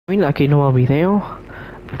Mira, aquí nuevo video.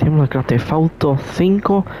 Tenemos el Grand Theft Auto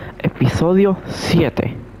 5, episodio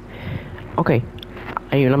 7. Ok,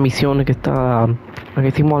 hay una misión que está. La que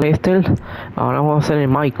hicimos Lester. Ahora vamos a hacer el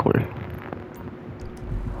Michael.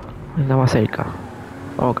 Está más cerca.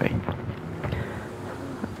 Ok.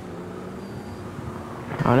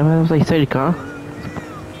 Ahora vamos a ir cerca.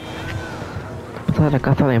 Esta es la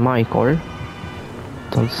casa de Michael.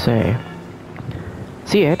 Entonces.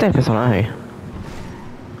 Sí, este es el personaje.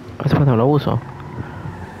 Este cuando lo uso.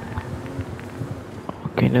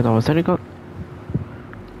 Ok, le damos cerca.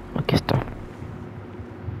 Aquí está.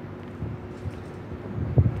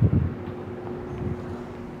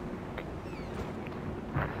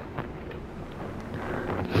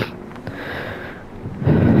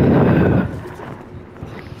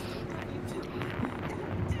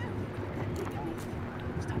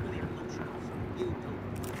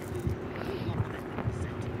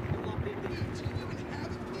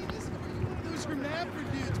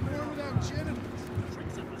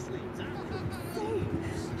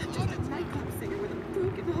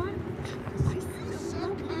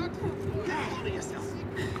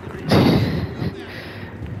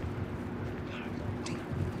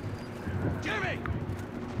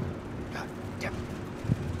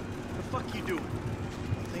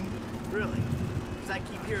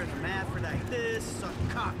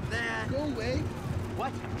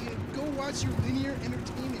 Your linear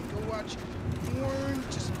entertainment. Go watch porn.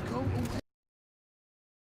 Just go away.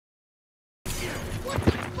 What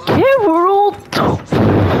the fuck? ¡Qué bruto!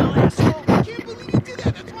 I can't believe you did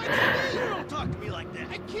that. That's my TV. You don't talk to me like that.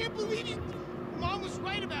 I can't believe you. Mom was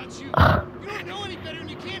right about you. You don't know any better and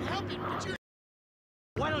you can't help it. But you're.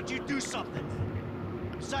 Why don't you do something?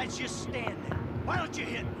 Besides just stand there. Why don't you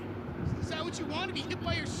hit me? Is that what you want, to be hit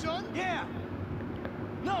by your son? Yeah.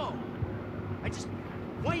 No. I just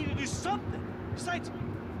want you to do something. Besides,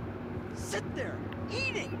 sit there,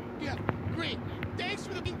 eating. Yeah, great. Thanks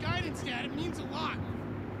for the guidance, Dad. It means a lot.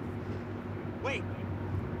 Wait.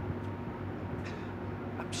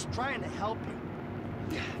 I'm just trying to help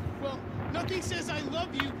you. Yeah, well, nothing says I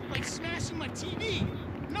love you like smashing my TV.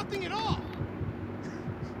 Nothing at all.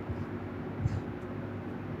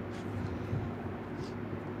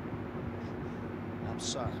 I'm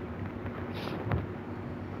sorry.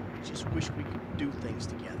 Just wish we could do things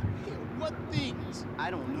together. Hey, what things?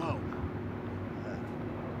 I don't know.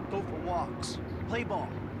 Go for walks. Play ball.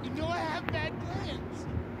 You know I have bad plans.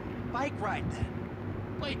 Bike ride then.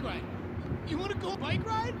 Bike ride. You want to go bike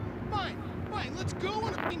ride? Fine, fine. Let's go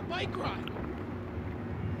on a fucking bike ride.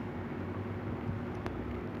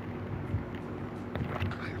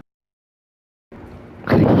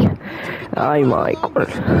 Ay, Michael.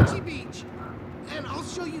 Beach, and I'll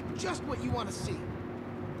show you just what you want to see.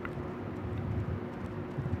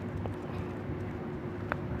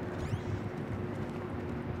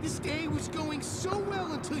 This day was going so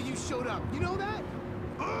well until you showed up. You know that?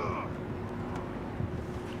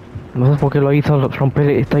 No sé por qué lo hizo romper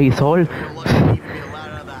este visor.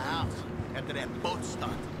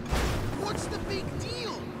 What's the big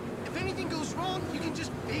deal? If anything goes wrong, you can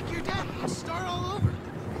just fake your death and start all over.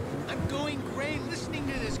 I'm going gray listening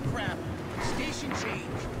to this crap. Station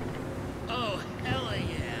change. Oh, hella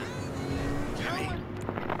yeah. How am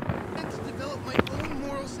I to develop my own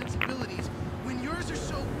moral sensibilities when yours are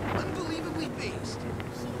so unbelievably based?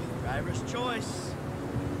 Driver's choice.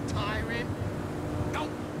 Tyrant.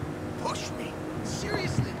 Don't push me.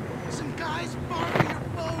 Seriously, some guys borrow your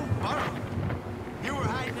phone. Borrow? You were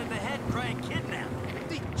hiding in the head crying kidnap.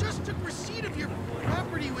 They just took receipt of your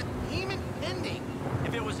property with payment pending.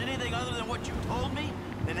 If it was anything other than what you told me,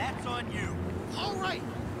 then that's on you. All right,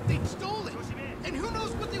 they stole it. And who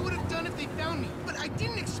knows what they would have done if they found me. But I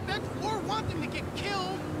didn't expect or want them to get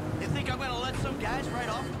killed. You think I'm gonna let some guys ride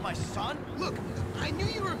off with my son? Look, I knew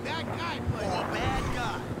you were a bad guy, but... Oh, a bad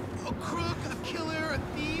guy. A crook, a killer, a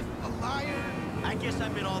thief, a liar. I guess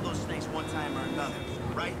I've been all those things one time or another,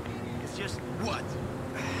 right? It's just... What?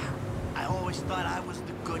 I always thought I was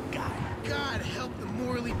the good guy. God help the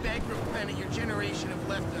morally bankrupt planet your generation have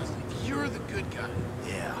left us if you're the good guy.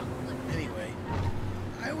 Yeah. Anyway,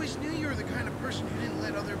 I always knew you were the kind of person who didn't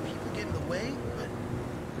let other people get in the way, but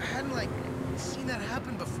I hadn't, like, seen that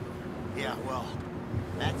happen before. Yeah, well,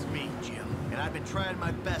 that's me, Jim. And I've been trying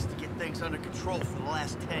my best to get things under control for the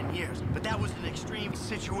last 10 years. But that was an extreme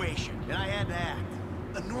situation, and I had to act.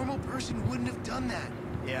 A normal person wouldn't have done that.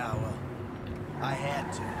 Yeah, well, I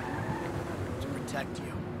had to protect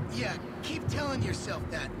you. Yeah, keep telling yourself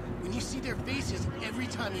that when you see their faces every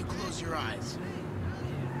time you close your eyes.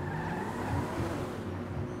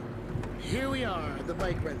 Here we are, the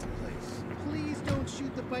bike rental place. Please don't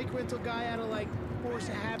shoot the bike rental guy out of, like, force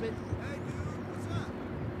a habit.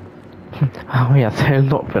 Ah, voy a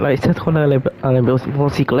hacerlo, pero ahí se con la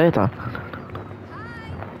bicicleta.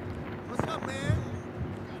 What's up, man?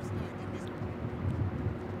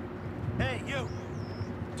 Hey, you.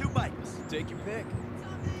 2 bites. Take your pick.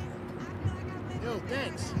 Yo,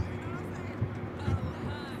 thanks.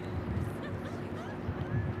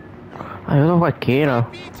 Ay, uno cualquiera.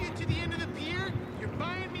 Beat you to the end of the pier. You're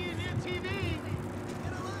buying me a new TV.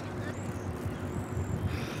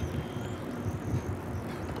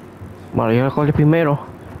 Bueno, yo lo cogí primero.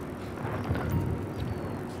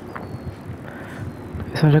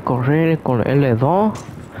 Eso es recorrer con L2,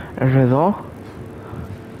 R2.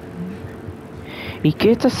 ¿Y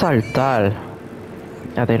qué es saltar?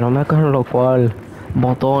 Ya te no me acuerdo lo cual.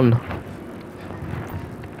 Botón.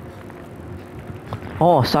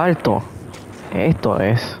 Oh, salto. Esto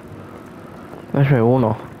es.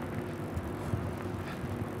 R1.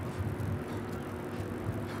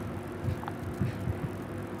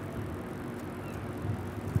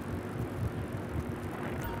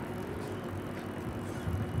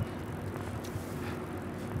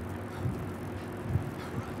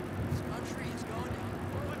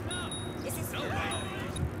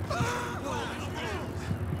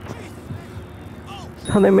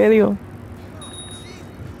 Está de medio.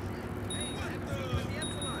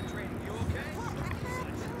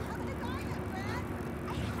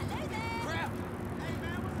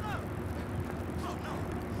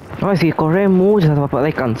 No, si corre mucho se va a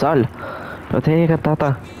descansar. Pero tiene que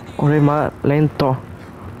tratar correr más lento.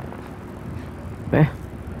 ¿Ves?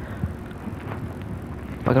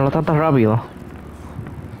 Para que no tan rápido.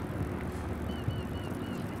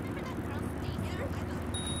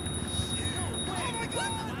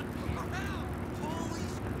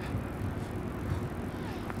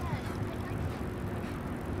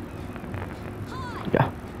 Ya.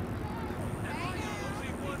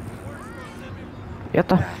 Ya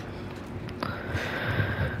está.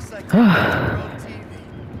 It's like taking your own TV.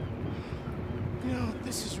 You know,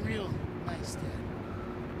 this is real nice, Dad.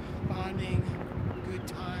 Bonding, good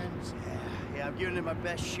times. Yeah, I'm giving it my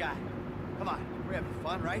best shot. Come on, we're having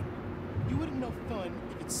fun, right? You wouldn't know fun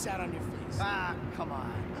if it sat on your face. Ah, come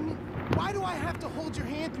on. I mean, why do I have to hold your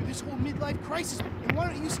hand through this whole midlife crisis? And why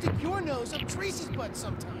don't you stick your nose up Tracy's butt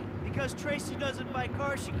sometime? Because Tracy doesn't buy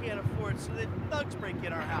cars she can't afford, so that thugs break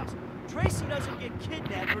in our house. Tracy doesn't get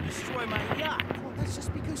kidnapped or destroy my yacht. Well, that's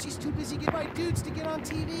just because she's too busy getting my dudes to get on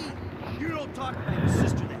TV. You don't talk about your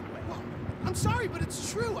sister that way. Well, I'm sorry, but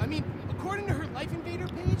it's true. I mean, according to her Life Invader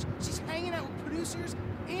page, she's hanging out with producers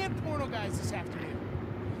and porno guys this afternoon.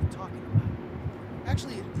 What are you talking about?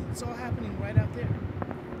 Actually, it's all happening right out there.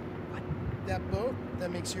 What? That boat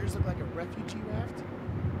that makes yours look like a refugee raft?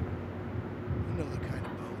 You know the kind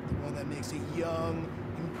of boat. The one that makes a young,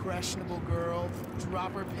 impressionable girl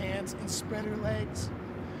drop her pants and spread her legs.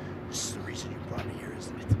 This is the reason you brought me here,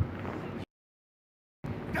 isn't it?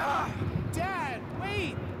 Ah! Dad,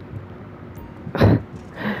 wait!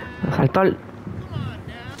 Saltar. Come on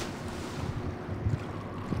now.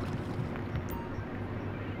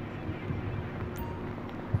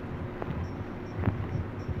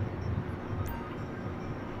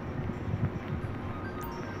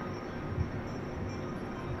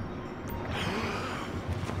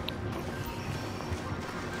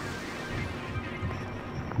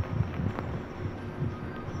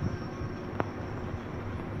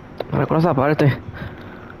 No recuerdo esa parte.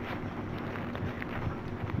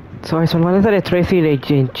 Son hermanos de Tracy y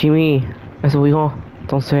de Jimmy, es su hijo.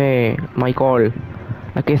 Entonces, Michael.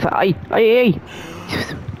 Aquí está. ¡Ay! ¡Ay! ¡Ay!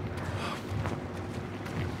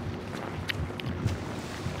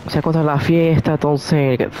 Se contra la fiesta,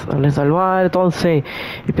 entonces le salvar, entonces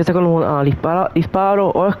empieza con un disparo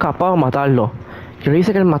o escapar o matarlo. Yo le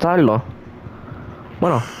dice que es matarlo.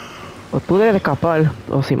 Bueno, pues pude escapar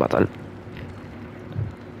o sin matar.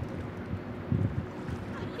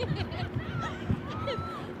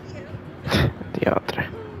 Diatre.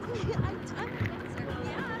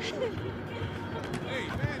 Hey,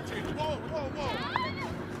 man, Jake, whoa, whoa, whoa.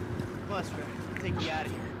 Plus, Fred, I'll take you out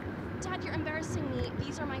of here. Dad, you're embarrassing me.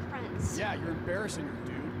 These are my friends. Yeah, you're embarrassing her,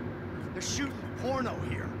 dude. They're shooting porno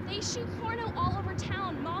here. They shoot porno all over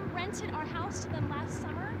town. Mom rented our house to them last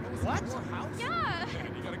summer. What? Yeah.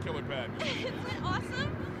 Man, you got a killer pad. Isn't it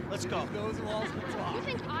awesome? Let's go. Those walls can talk. You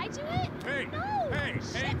think I do it? Hey, No. hey,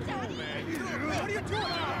 Shit, hey, cool, Daddy. man. What are you doing?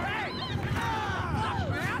 Hey!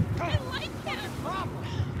 I like him.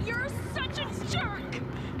 You're such a jerk.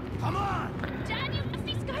 Come on! Dad,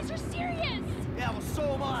 these guys are serious. Yeah, well,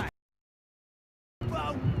 so am I.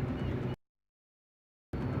 Well,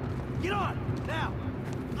 get on, now!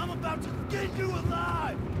 I'm about to get you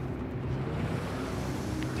alive!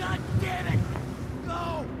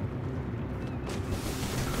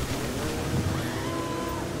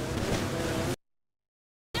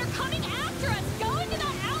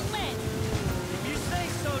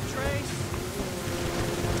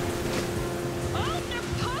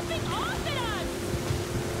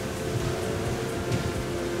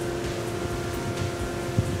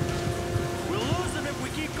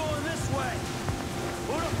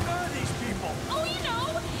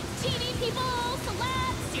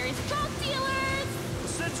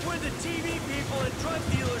 when the TV people and drug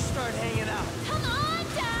dealers start hanging out. Come on,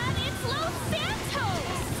 Dad! It's Los Santos!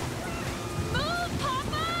 Move,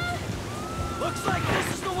 Papa! Looks like this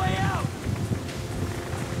is the way out.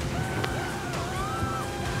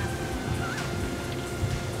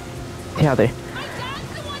 Fíjate. My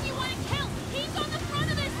dad's the one you want to kill! He's on the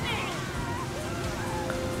front of this thing!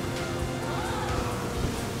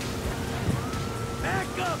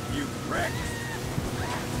 Back up, you pricks!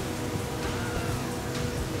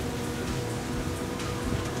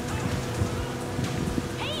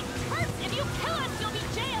 Hey, Turks, if you kill us, you'll be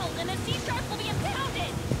jailed, and the sea shark will be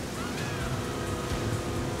impounded!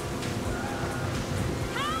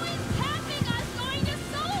 How is tapping us going to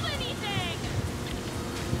solve anything?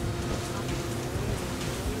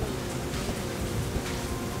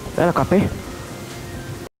 Ya lo capé.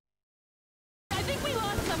 I think we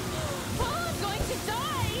lost them. Oh, I'm going to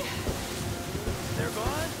die! They're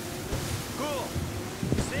gone? Cool.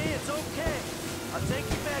 See, it's okay. I'll take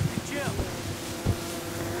you back to Jim.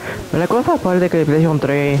 La cosa aparte que el PlayStation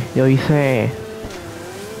 3 yo hice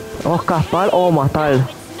o escapar o matar. No,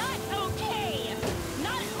 it's not okay!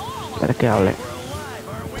 Not at all! Para que hable. We're alive,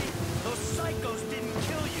 aren't we? Those psychos didn't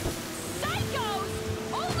kill you. Psychos!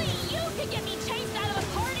 Only you could get me chased out of a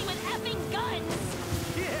party with effing guns!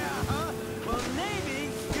 Yeah, huh? Well, maybe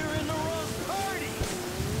you're in the wrong party.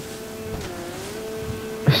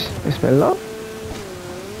 ¿Es verdad?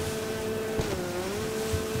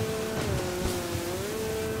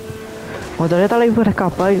 Cuando ya está ahí para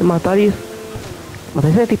escapar, matar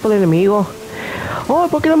ese tipo de enemigo. Oh,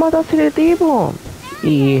 ¿por qué no mataste a ese tipo?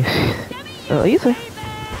 Y lo hice.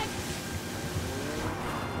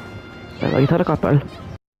 Pero hice escapar.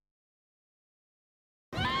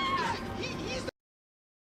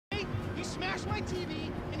 He smashed my TV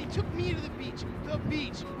and he took me to the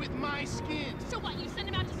beach with my skin. So what, you sent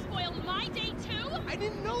him out to spoil my day too? I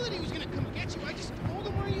didn't know that he was gonna come get you. I just told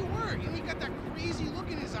him where you were. You know, he got that crazy look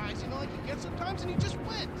in his eyes, you know, like he gets sometimes, and he just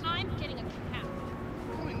went. I'm getting a cab.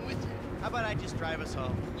 Going with you. How about I just drive us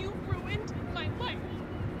home? You ruined my life.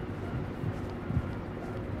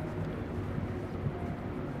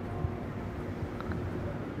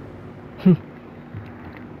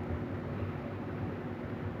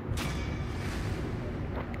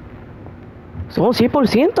 Son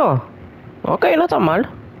 100%. Ok, no está mal.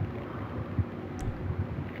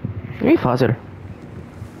 Muy fácil.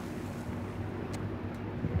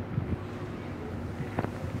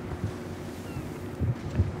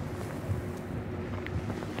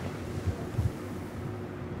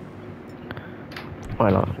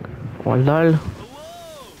 Bueno, guardar.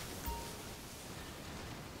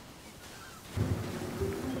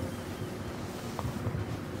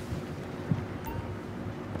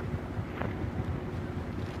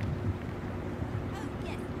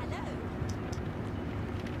 Yes, hello.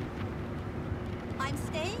 I'm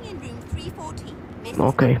staying in room 314. Mrs.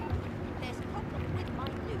 Ok. There's a problem with my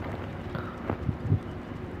loop.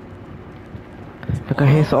 ¿Qué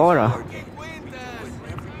es eso ahora?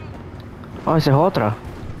 Ah, esa es otra.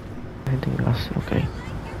 Ok.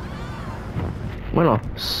 Bueno,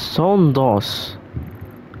 son dos.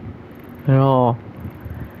 Pero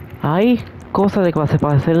hay cosas de que se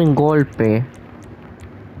puede hacer en golpe.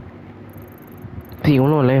 Sí,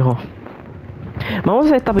 uno lejos. Vamos a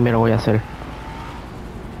hacer esta primero, voy a hacer.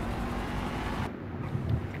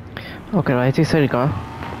 Ok, no estoy cerca.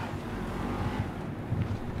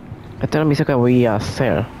 Esta es la misión que voy a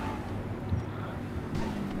hacer.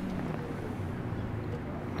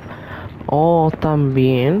 Oh,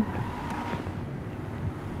 también.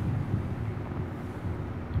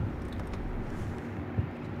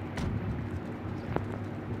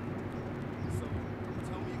 So,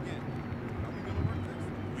 tell me again, how are we gonna work this?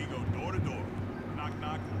 We go door to door. Knock,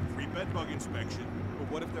 knock. Free bed bug inspection. But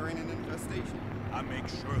what if there ain't an infestation? I make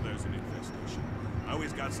sure there's an infestation. I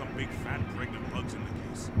always got some big fat pregnant bugs in the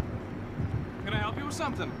case. Can I help you with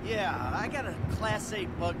something? Yeah, I got a Class 8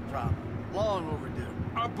 bug problem. Long overdue.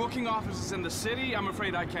 Our booking office is in the city. I'm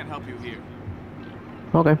afraid I can't help you here.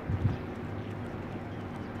 Ok.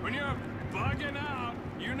 When you're bugging out,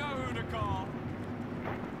 you know who to call.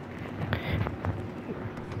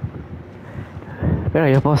 Pero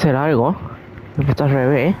yo puedo hacer algo. Esto al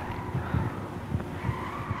revés.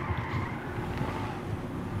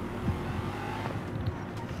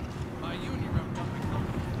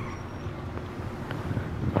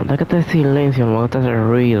 Anda que esté silencio, no me gusta hacer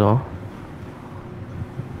ruido.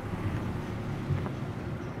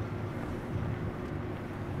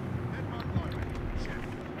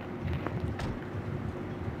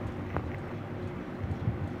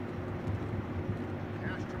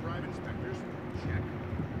 Cash to drive inspectors. Check.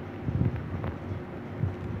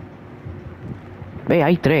 Ve,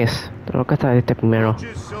 hay tres. Tengo que estar este primero.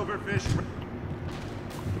 Roaches, silverfish,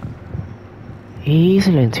 Y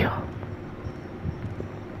silencio.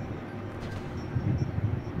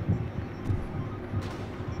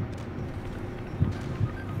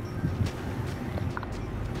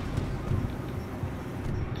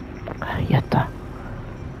 Ya está.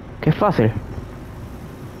 Qué fácil.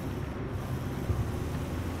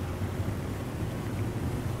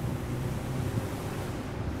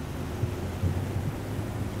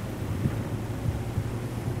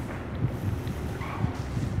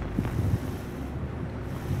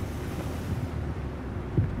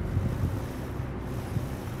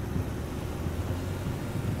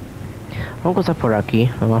 Vamos a pasar por aquí,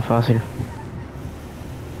 es más fácil.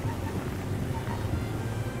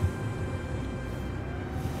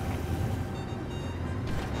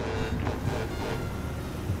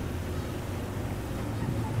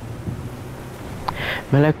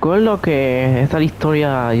 Me recuerdo que esta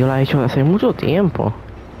historia yo la he hecho hace mucho tiempo.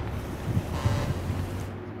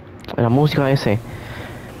 La música ese.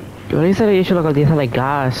 Yo le he hecho la cantidad de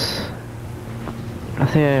gas.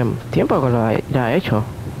 Hace tiempo que la he hecho.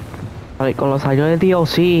 Vale, cuando salió el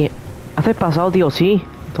DLC. Hace pasado DLC.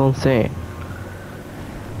 Entonces.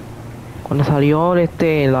 Cuando salió el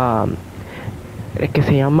que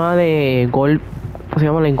se llama de golpe. Se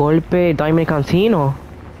llama el golpe Diamond Casino.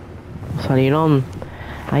 Salieron.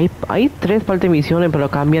 Hay tres partes de misiones, pero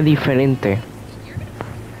cambian diferente.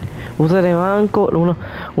 Uno de banco,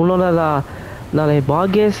 uno de la de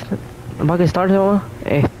Buggers, Star se llama.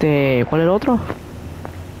 ¿Cuál es el otro?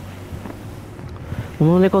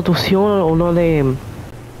 Uno de construcción, uno de.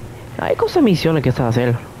 Hay cosas de misiones que se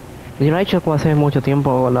hacer. Yo lo he hecho como hace mucho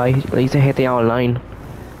tiempo cuando le hice GTA Online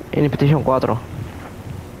en el PlayStation 4.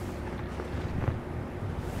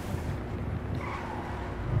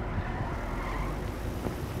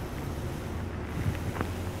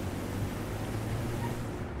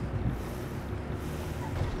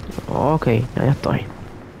 Ok, ya estoy.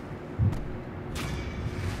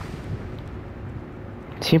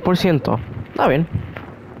 100%. Está bien.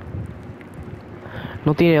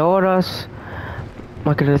 No tiene horas.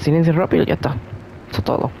 Más que resiliencia rápido, ya está. Eso es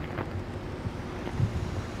todo.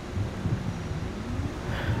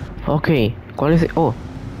 Ok, ¿cuál es? Oh,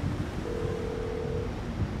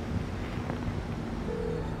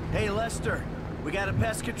 Hey, Lester. We got a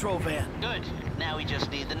pest control van. Good. Now we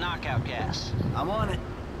just need the knockout gas. I'm on it.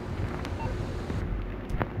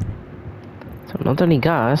 no tiene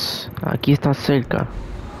gas. Aquí está cerca.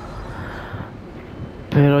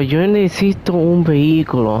 Pero yo necesito un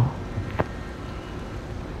vehículo.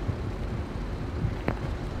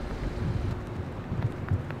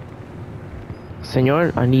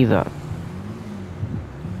 Señor Anida.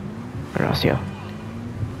 Gracias.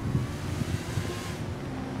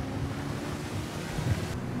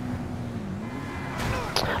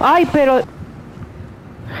 ¡Ay, pero!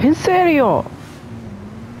 ¿En serio?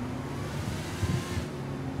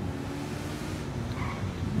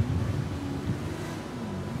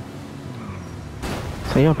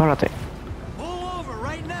 Señor, párate. Pull over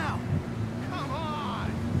right now. Come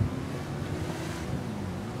on!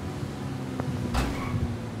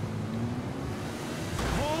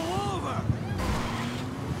 Pull over.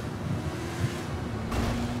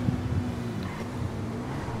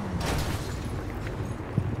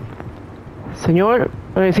 Señor,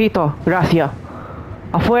 necesito. Gracias.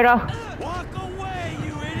 Afuera. Walk away,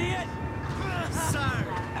 you idiot. Sorry.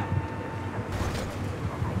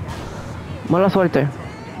 Mala suerte.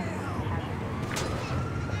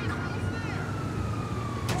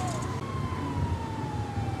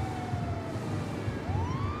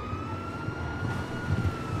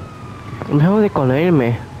 Mejor de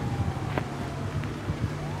colerme.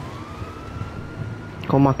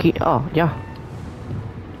 Como aquí. Ah, ya.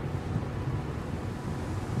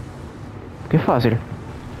 Qué fácil.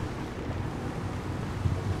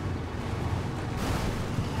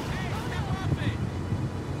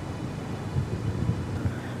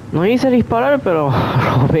 No hice disparar, pero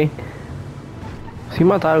robé. Sin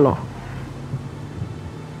matarlo.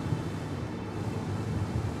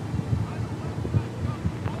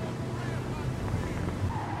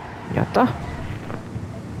 Ya está.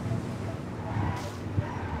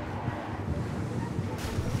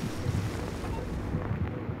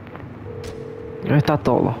 Ya está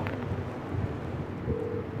todo.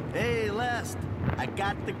 Hey, Lest. I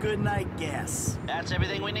got the good night gas. That's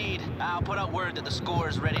everything we need. I'll put out word that the score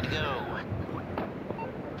is ready to go.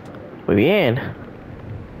 Muy bien.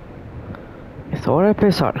 Es hora de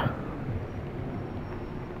empezar.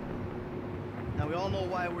 Now we all know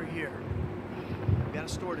why we're here. We got a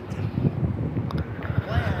store to take.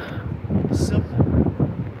 Plan simple.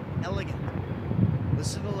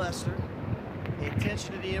 Lester. Pay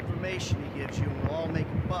attention to the information he gives you and we'll all make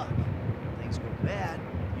a buck. If things go bad,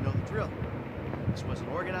 you know the drill. This wasn't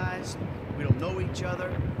organized. We don't know each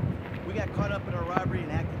other. We got caught up in a robbery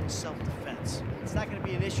and acted in self-defense. It's not going to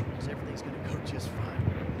be an issue because everything's going to go just fine.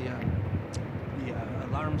 The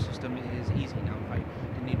alarm system is easy now. If I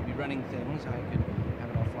didn't need to be running things, I could have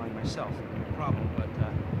it offline myself. No problem, but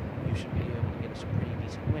you should be able to get us a pretty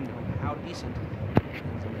decent window. How decent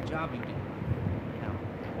depends on the job you do. Now,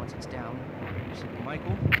 once it's down, you signal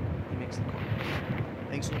Michael, he makes the call.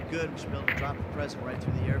 Things look good. We should be able to drop the present right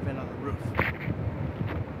through the air vent on the roof.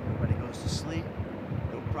 Everybody goes to sleep.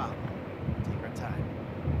 No problem. Take our time.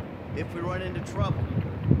 If we run into trouble,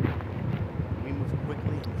 we move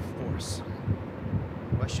quickly and with force.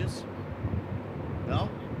 Questions? No?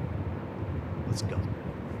 Let's go.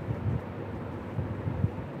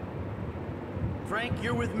 Frank,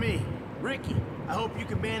 you're with me. Ricky, I hope you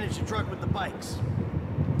can manage the truck with the bikes.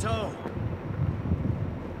 Toe.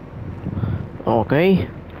 Okay.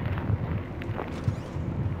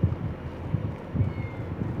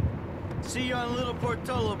 See you on Little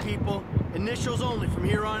Portola, people. Initials only from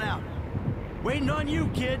here on out. Waiting on you,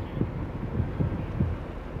 kid.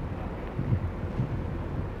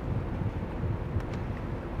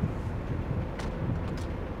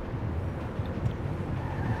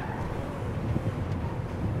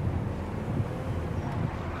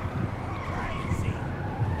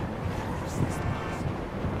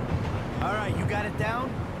 All right, you got it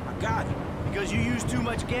down? I got it. Because you use too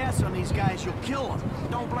much gas on these guys, you'll kill them.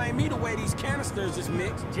 Don't blame me the way these canisters is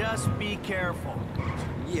mixed. Just be careful.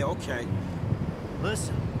 Yeah, okay.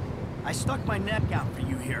 Listen, I stuck my neck out for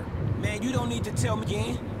you here. Man, you don't need to tell me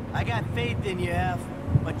again. I got faith in you, F,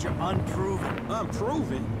 but you're unproven.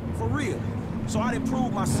 Unproven? For real? So I didn't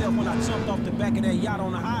prove myself when I jumped off the back of that yacht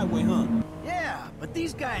on the highway, huh? Yeah, but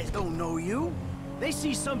these guys don't know you. They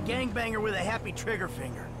see some gangbanger with a happy trigger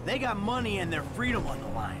finger. They got money and their freedom on the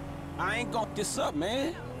line. I ain't gonna this up,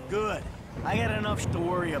 man. Good. I got enough to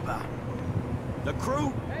worry about. The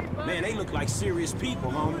crew? Man, they look like serious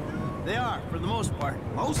people, homie. They are, for the most part.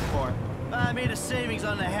 Most part? I made a savings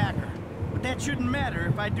on the hacker. But that shouldn't matter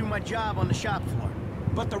if I do my job on the shop floor.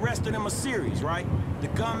 But the rest of them are serious, right? The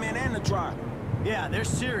gunman and the driver. Yeah, they're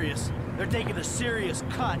serious. They're taking a serious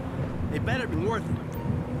cut. They better be worth it.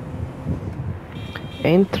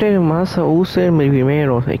 Entre más use el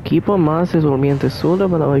primero. Equipo más durmiente soda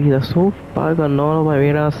para bebida azul. Paga no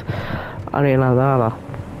beberas arenadada.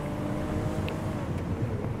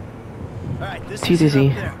 Alright, this Sí, is sí, it sí.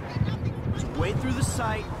 up there. It's way through the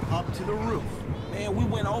site, up to the roof. Man, we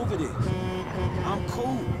went over this. I'm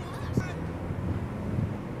cool.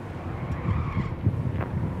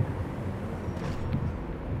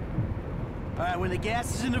 Alright, when the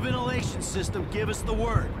gas is in the ventilation system, give us the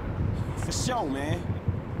word. For sure, man.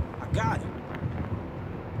 I got it.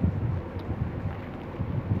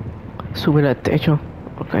 Sube al techo.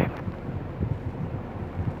 Ok.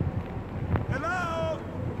 Hello?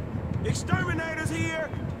 Exterminators here?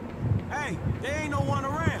 Hey, there ain't no one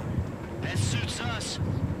around. That suits us.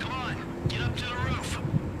 Come on, get up to the roof.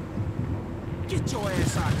 Get your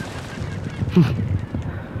ass out of here.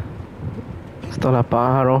 Esto la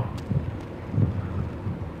pájaro.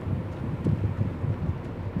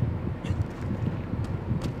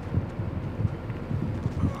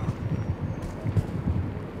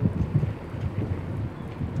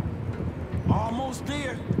 Almost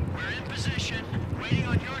there. We're in position, waiting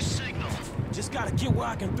on your signal. Just gotta get where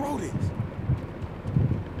I can throw this.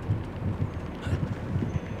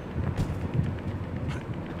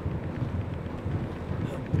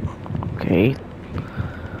 Ok.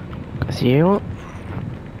 Casi llego.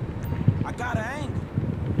 I got an angle.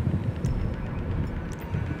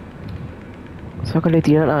 Solo que le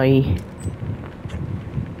tiran ahí.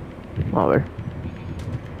 A ver.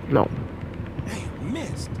 No. Damn,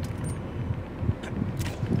 missed.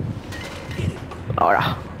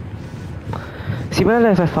 Ahora. Si me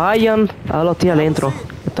les fallan, a los tíos adentro. Ya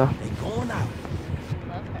está. They going out.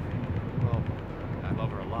 Love her. Well, I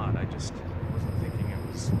love her a lot. I just wasn't thinking it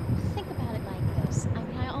was... Think about it like this. I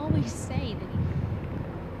mean, I always say that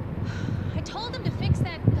I told him to fix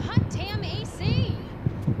that goddamn AC.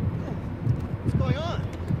 What's going on?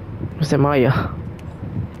 Se Maya.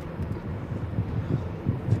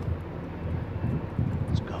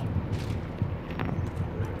 Let's go.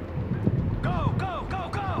 Go, go, go,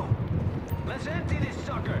 go! Let's empty this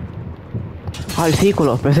sucker. Al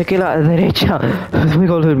círculo. Pensé que la derecha. Me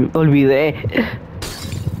olvidé.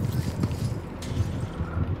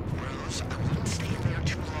 Rose, I wouldn't stay there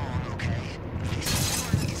too long, okay?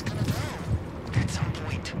 He's gonna go. At some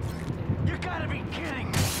point. You gotta be kidding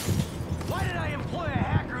me! Why did I employ a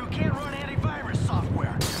hacker who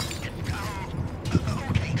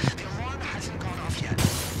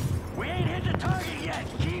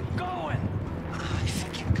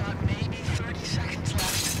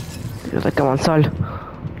Rápido, hay que avanzar.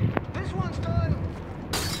 This one's done.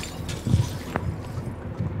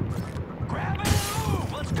 Grab it and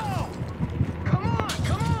move. Let's go. Come on,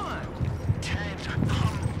 come on. 10, 9,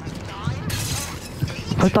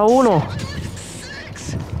 8, Falta uno.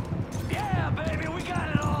 6. Yeah, baby, we got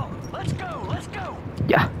it all. Let's go, let's go.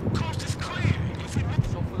 Ya. Coast is clear.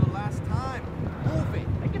 So for the last time, move it.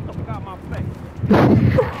 Hey, get the fuck out my face.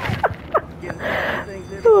 Get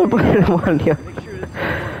things every No me day. puede demonio. Make sure this is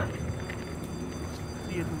working.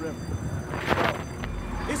 See you at the river.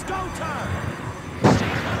 It's go time!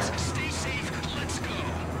 Stay safe, let's go.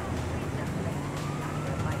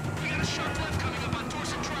 We got a sharp left coming up on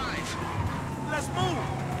Dorset Drive. Let's move!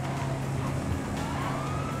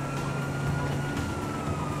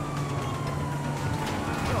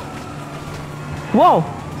 ¡Wow!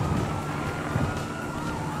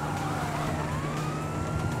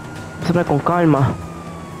 Siempre con calma.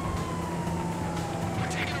 We're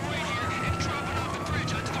taking a right here and dropping off the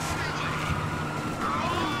bridge onto the freeway.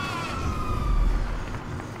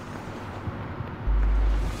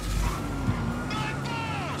 My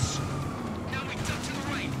balls! Now we duck to the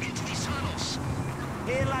right into these tunnels.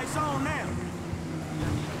 Headlights on now.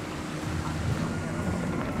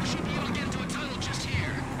 We should be able to get into a tunnel just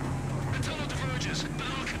here. The tunnel diverges, but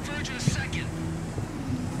it'll converge in a second.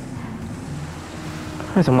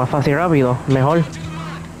 Eso es más fácil y rápido. Mejor. Through the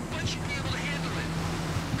mud, but should be able to handle it.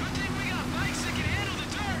 Good thing we got bikes that can handle the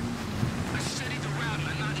dirt. I studied the route and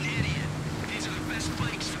I'm not an idiot. These are the best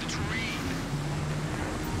bikes for the terrain.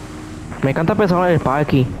 Me encanta pensar en el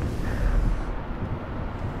parque.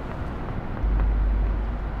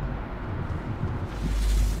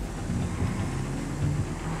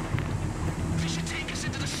 They should take us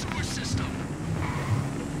into the sewer system.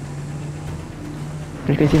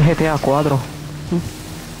 Es que decir GTA 4.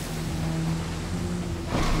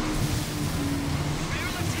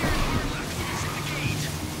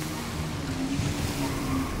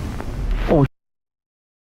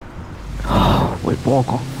 Oh, muy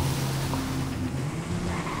poco.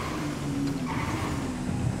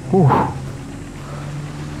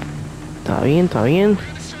 Está bien, está bien. We're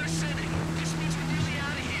gonna start ascending. This means we're nearly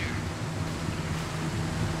out of here.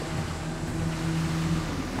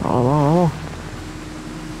 Vamos, vamos, vamos.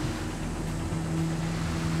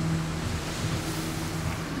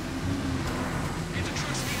 If the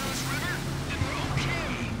truck's in the Ellis River, then we're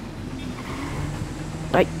okay.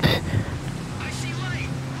 Ay, I see light.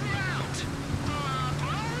 We're out.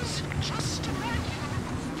 Buzz, just to warn you,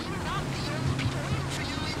 we're not the only people waiting for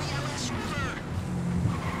you in the Ellis River.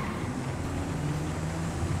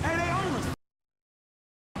 Hey, they on us!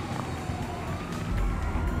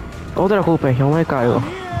 no te preocupes, yo me caigo.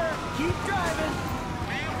 Here! Keep driving!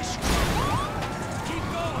 Man, we screwed. Keep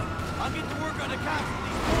going. I'll get to work on the cops with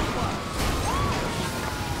these bullflies.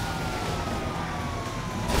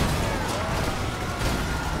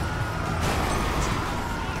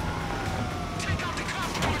 Take out the cop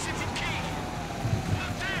cars if you can.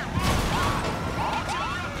 Not there, move. Until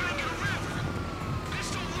we're up back in the river. This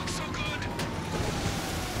don't look so good.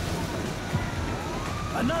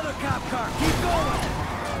 Another cop car. Keep going.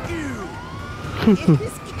 You. It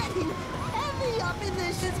is getting heavy up in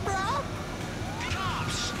this shit, bro.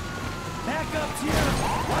 Cops. Back up here.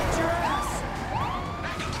 Watch your ass.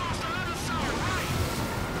 Back across the other side, right.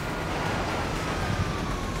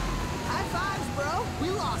 High fives, bro. We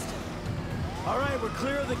lost him. All right, we're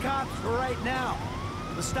clear of the cops for right now.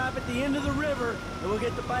 We'll stop at the end of the river and we'll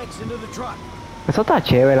get the bikes into the truck. Eso está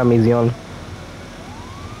chévere la misión.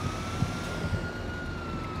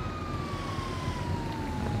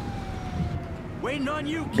 Waiting on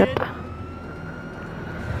you, Ya kid. está.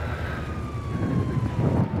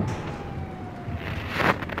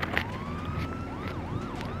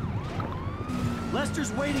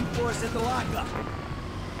 Lester's waiting for us at the lockup.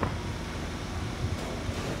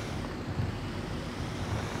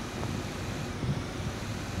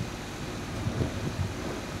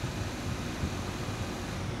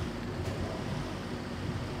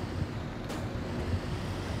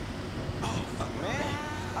 Man,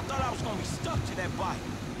 I thought I was gonna be stuck to that bike.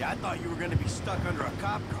 Yeah, I thought you were gonna be stuck under a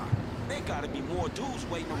cop car. There gotta be more dudes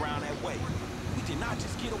waiting around that way. We did not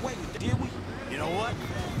just get away with it, did we? You know what?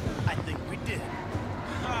 I think we did.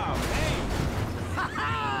 Oh, man. Ha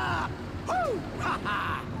ha! Woo! Ha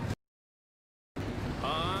ha!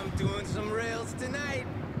 I'm doing some rails tonight.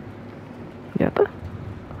 Ya está.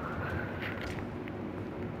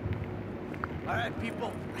 All right,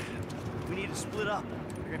 people. We need to split up.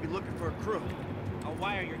 We're gonna be looking for a crew. I'll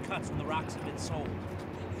wire your cuts when the rocks have been sold.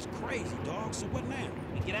 It's crazy, dog. So what now?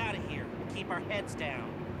 We get out of here. Keep our heads down.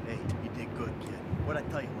 Hey, you did good, kid. What'd I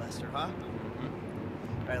tell you, Lester, huh?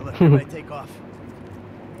 All Alright, look, everybody take off.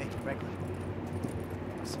 Hey, Franklin.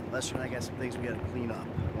 Listen, Lester and I got some things we gotta clean up.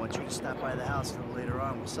 I want you to stop by the house a little later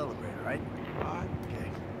on. We'll celebrate, alright? Alright. Okay.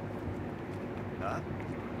 Huh?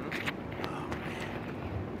 Oh, man.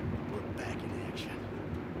 We're back in action.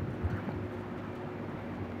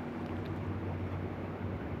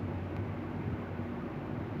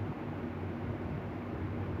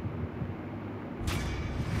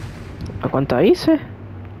 ¿A cuánta hice?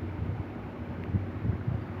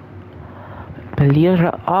 Perdí el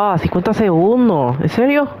 50 segundos. ¿En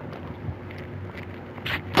serio?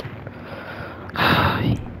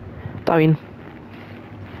 Ay, está bien.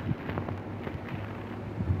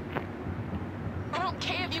 I don't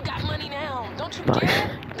care if you got money now. Don't you get it?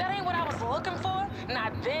 That ain't what I was looking for.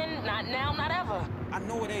 Not then, not now, not ever. I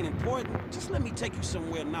know it ain't important. Just let me take you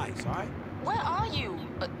somewhere nice, all right? Where are you?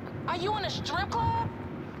 Are you in a strip club?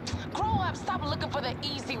 Grow up, stop looking for the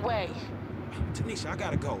easy way. Tanisha, I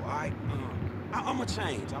gotta go, all right? I'ma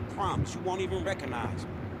change, I promise. You won't even recognize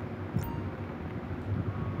me.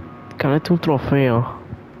 Gánate un trofeo.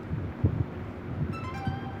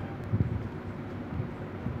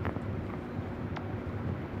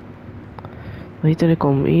 Viste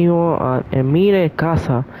conmigo a Emile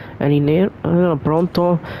casa. El dinero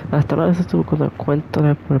pronto hasta la vez tu cuenta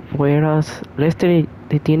de fueras. Lester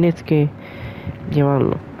te tienes que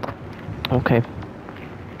llevarlo. Ok.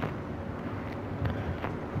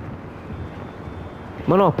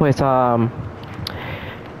 Bueno, pues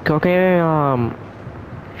creo que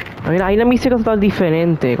mira, ahí la música está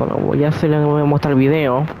diferente. Cuando voy a hacer, le voy a mostrar el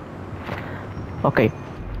video. Ok.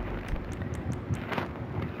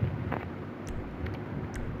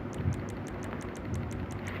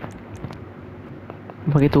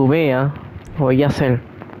 Para que tú veas, voy a hacer.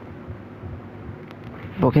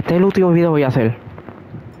 Porque este es el último video que voy a hacer.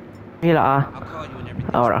 Mira,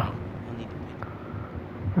 ahora.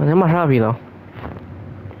 Es más rápido.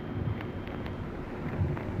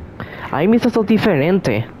 Ahí mismo esto es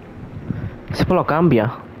diferente. Eso lo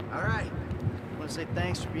cambia. All right. I want to say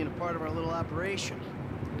thanks for being a part of our little operation.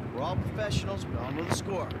 We're all professionals. We all know the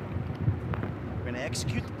score. We're going to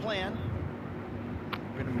execute the plan.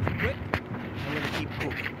 We're going to move quick. And we're going to keep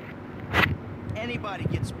moving. Anybody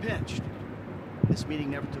gets pinched. This meeting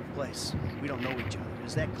never took place. We don't know each other.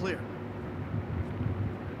 Is that clear?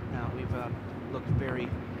 Now, we've looked very,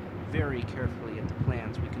 very carefully at the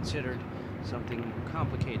plans. We considered something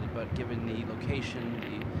complicated, but given the location,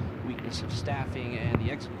 the weakness of staffing, and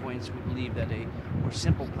the exit points, we believe that a more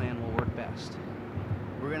simple plan will work best.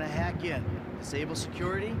 We're gonna hack in, disable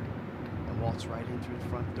security, and waltz right in through the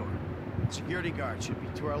front door. The security guard should be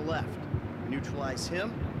to our left. Neutralize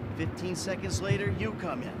him. 15 seconds later, you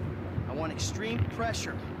come in. I want extreme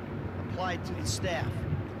pressure applied to the staff.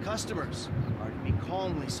 The customers are to be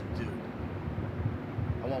calmly subdued.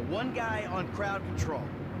 I want one guy on crowd control,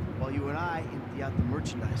 while you and I empty out the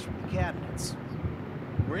merchandise from the cabinets.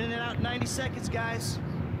 We're in and out in 90 seconds, guys.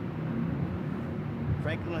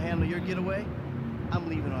 Franklin will handle your getaway. I'm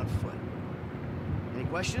leaving on foot. Any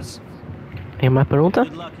questions? ¿Hay más preguntas?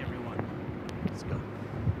 Good luck, everyone. Let's go.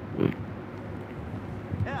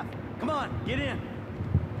 Yeah, come on, get in.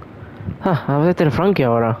 A ver este es Frankie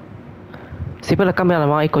ahora. Siempre le cambia a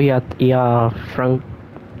Michael y a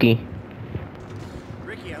Frankie.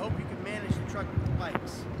 Ricky, I hope you can manage the truck with the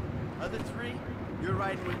pipes. Other three, you're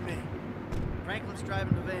riding with me. Franklin's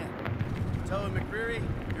driving the van. Toe and McCreary,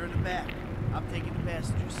 you're in the back. I'm taking the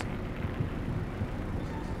passenger seat.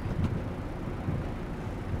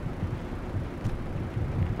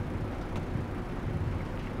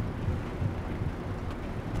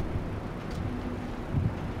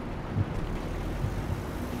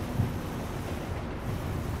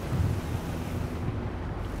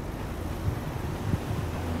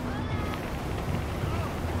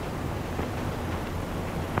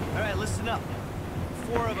 Listen up.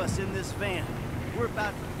 4 of us in this van. We're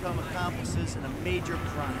about to become accomplices in a major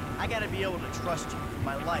crime. I gotta be able to trust you with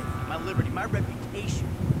my life, my liberty, my reputation.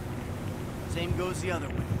 Same goes the other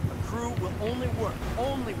way. A crew will only work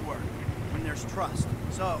when there's trust.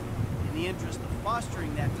 So, in the interest of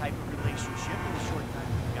fostering that type of relationship in the short time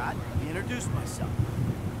we've got, let me introduce myself.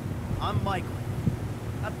 I'm Michael.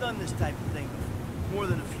 I've done this type of thing before, more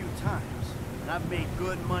than a few times, and I've made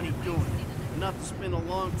good money doing it. Enough to spend a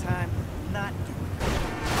long time not doing it.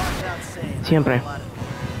 Without saying, Siempre. a lot of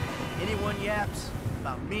anyone yaps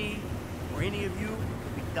about me or any of you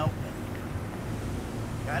will be dealt with.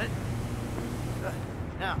 Got it? Good.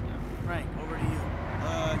 Now, Frank, over to you.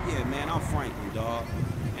 Yeah, man, I'm Franklin, dog.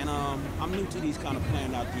 And, I'm new to these kind of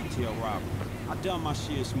planned out detail robberies. I done my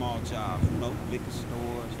share of small jobs, you know, liquor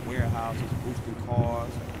stores, warehouses, boosting cars.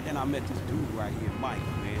 Then I met this dude right here, Mike,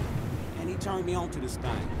 man. And he turned me on to this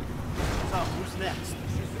thing. So, who's next?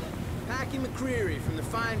 Packy McCreary from the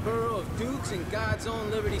fine borough of Dukes in God's own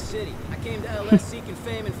Liberty City. I came to LS seeking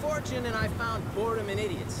fame and fortune, and I found boredom and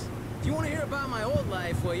idiots. If you want to hear about my old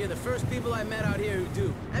life, well, you're the first people I met out here who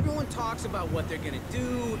do. Everyone talks about what they're gonna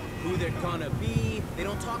do, who they're gonna be. They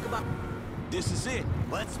don't talk about... This is it.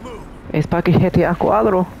 Let's move. Es para que GTA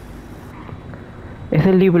 4. Es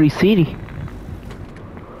el Liberty City.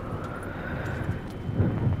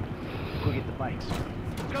 Go get the bikes.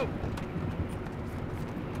 Go!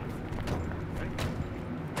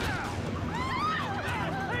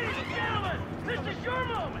 Ladies and gentlemen, this is your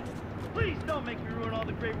moment. Please don't make me ruin all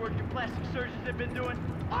the great work your plastic surgeons have been doing.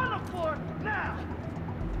 On the floor, now!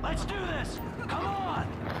 Let's do this! Come on!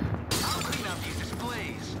 I'll clean up these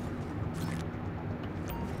displays.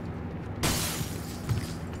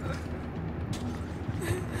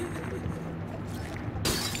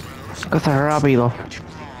 Cosa rápido. You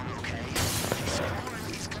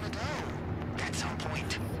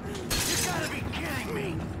gotta be kidding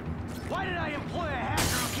me! Why did I employ a hacker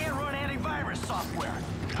who can't run antivirus software?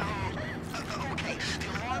 Okay, the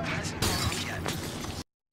alarm hasn't gone off yet.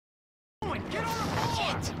 Get on the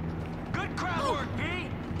floor! Good crowd work, P!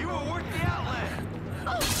 You were worth the outlet!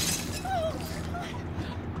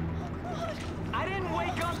 I didn't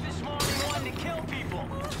wake up this morning wanting to kill people.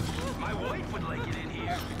 My wife would like it in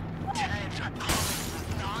here. 10,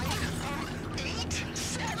 9, 8,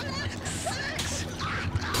 7, 6, 5,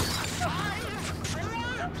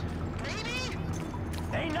 4, maybe?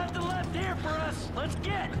 Ain't nothing left here for us. Let's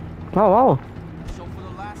get. Wow, wow. So for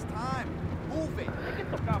the last time, move it. Get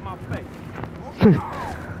the fuck out my face.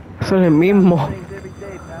 Eso es el mismo. Things every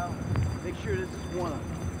day, pal. Make sure this is one of them.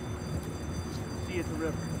 See you at the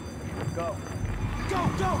river. Go. Go,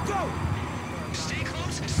 go, go! Stay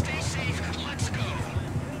close, stay safe. Let's go.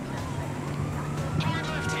 Hard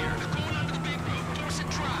left here. Going onto the big road. Dorset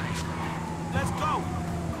Drive. Let's go!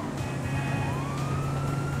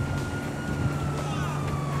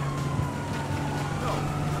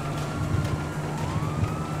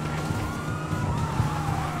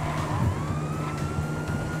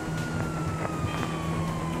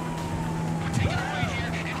 We're taking a right here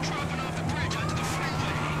and dropping off the bridge onto the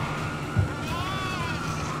freeway.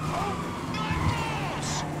 Oh, my balls!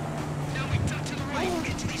 Now we duck to the right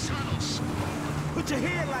into these tunnels. Put your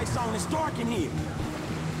headlights on, it's dark in here.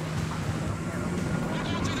 We're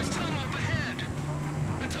going through this tunnel up ahead.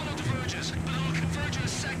 The tunnel diverges, but it'll converge in a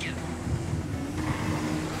second.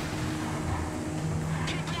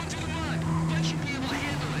 Keep going through the mud. Bike should be able to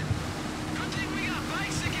handle it. Good thing we got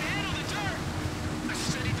bikes that can handle the dirt. I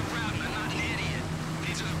studied the route and I'm not an idiot.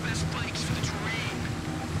 These are the best bikes for the terrain.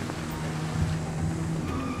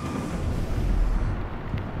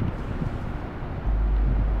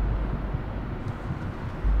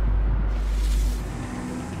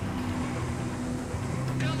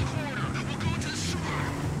 Down the corridor, we'll go into the sewer.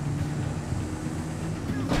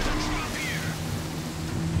 There's a drop here.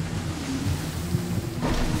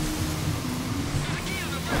 There's a gate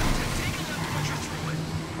on the left. Take a left once you're through it.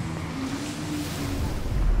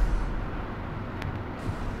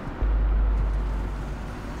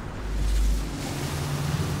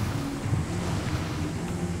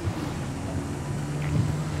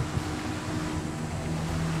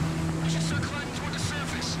 We should start climbing toward the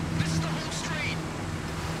surface. This is the home straight.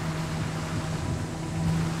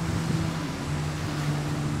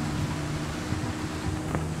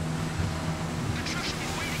 The truck should be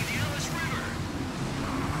waiting in the Ellis River.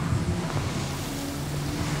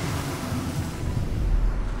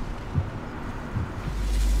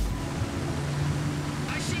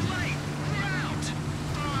 I see light. We're out.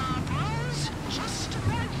 Bros, just to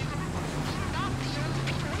warn you, you're not the only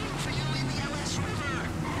people waiting for you in the Ellis River.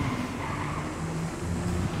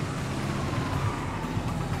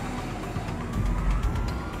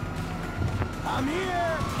 I'm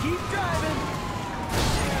here! Keep driving!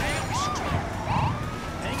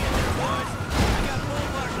 Hang in there, boys. I got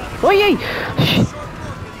bulldogs on the Oye, short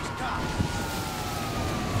work with these cops.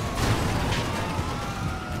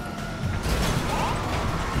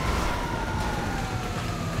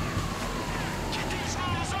 Get these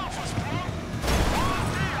rollers off us, bro! Right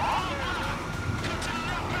there, all of them! Come to the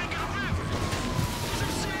left bank of the river! There's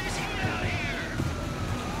some serious heat out here!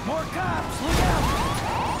 More cops! Look out!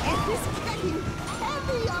 It's getting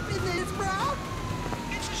heavy up in this, bro.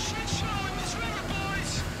 It's a shit show in this river,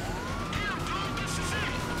 boys! Here, dude, this is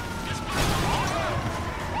it! This might be the road!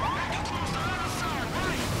 You close the other side,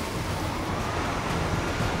 right?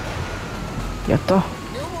 ya está.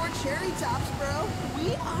 No more cherry tops, bro.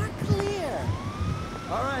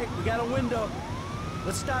 right, we got a window.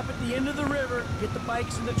 Let's stop at the end of the river, get the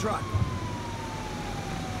bikes in the truck.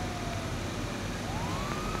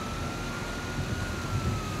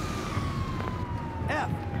 F,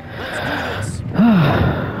 let's do this.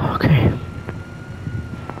 Okay.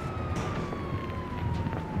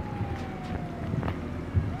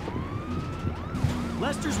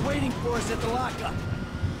 Lester's waiting for us at the lockup.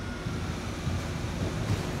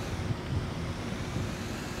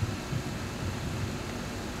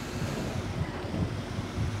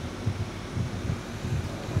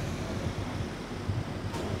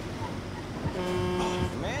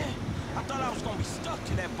 Man, I thought I was gonna be stuck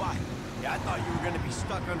to that bike. Yeah, I thought you were gonna be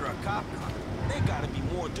stuck under a cop car. There gotta be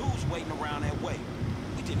more dudes waiting around that way.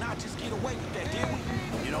 We did not just get away with that, did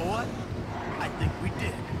we? You know what? I think we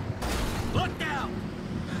did. Look out!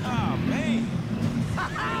 Ah, man.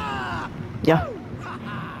 Yeah.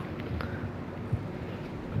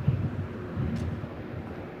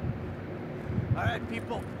 All right,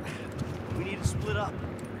 people. We need to split up.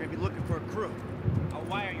 We're gonna be looking for a crew. I'll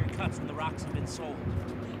wire your cuts when the rocks have been sold.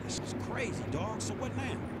 This is crazy, dog. So what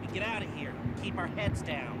now? We get out of here. Keep our heads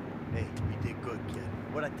down. Hey, you did good, kid.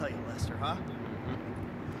 What'd I tell you, Lester, huh?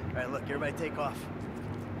 All right, look, everybody take off.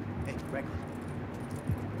 Hey, Franklin.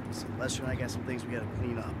 Listen, Lester and I got some things we gotta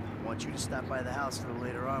clean up. I want you to stop by the house a little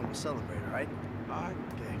later on. We'll celebrate, all right? All right.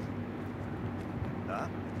 Okay. Huh?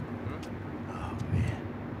 Oh, man.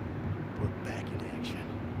 We're back in action.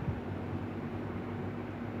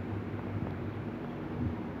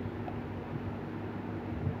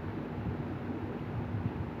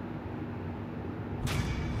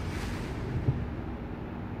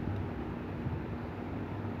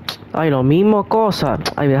 Ay, lo mismo cosa.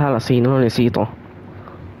 Ay, déjala así, no lo necesito.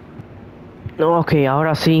 No, ok,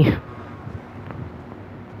 ahora sí.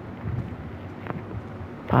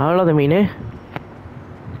 Ahora lo terminé.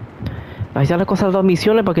 Ahí están las cosas de las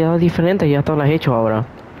misiones para que sean diferentes. Ya todas las he hecho ahora.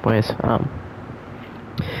 Pues,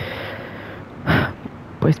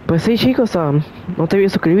 pues sí, chicos. No te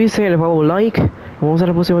olvides suscribirse, les hago un like. Vamos a hacer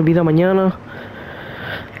el próximo video mañana.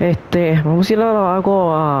 Vamos a ir a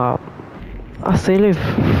algo a hacerle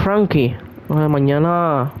Frankie.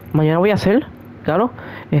 Mañana voy a hacer, claro.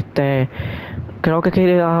 Creo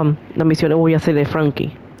que la misión voy a hacer de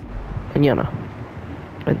Frankie mañana.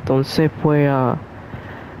 Entonces, pues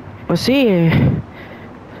sí.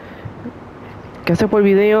 Gracias por el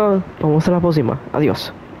video. Vamos a la próxima.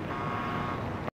 Adiós.